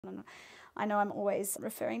I know I'm always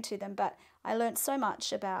referring to them, but I learned so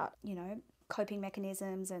much about, you know, coping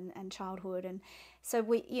mechanisms and childhood. And so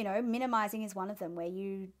we, you know, minimizing is one of them, where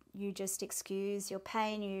you just excuse your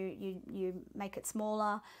pain, you make it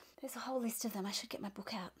smaller. There's a whole list of them. I should get my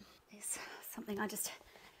book out. There's something I just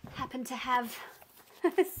happen to have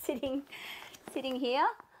sitting here.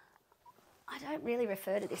 I don't really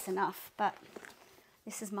refer to this enough, but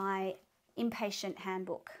this is my impatient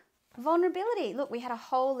handbook. Vulnerability. Look, we had a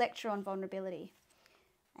whole lecture on vulnerability.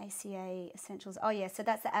 ACA Essentials. Oh yeah, so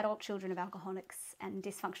that's the adult children of alcoholics and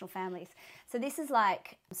dysfunctional families. So this is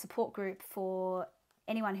like a support group for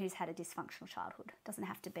anyone who's had a dysfunctional childhood. It doesn't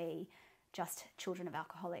have to be just children of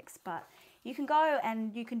alcoholics, but you can go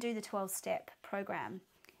and you can do the 12-step program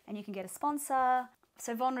and you can get a sponsor.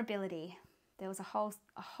 So vulnerability, there was a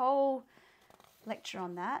whole lecture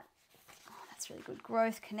on that. Oh, that's really good.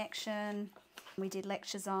 Growth, connection. We did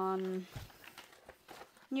lectures on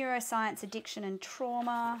neuroscience, addiction and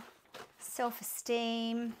trauma,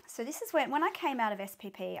 self-esteem. So this is when I came out of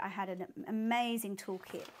SPP, I had an amazing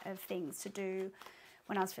toolkit of things to do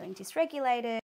when I was feeling dysregulated.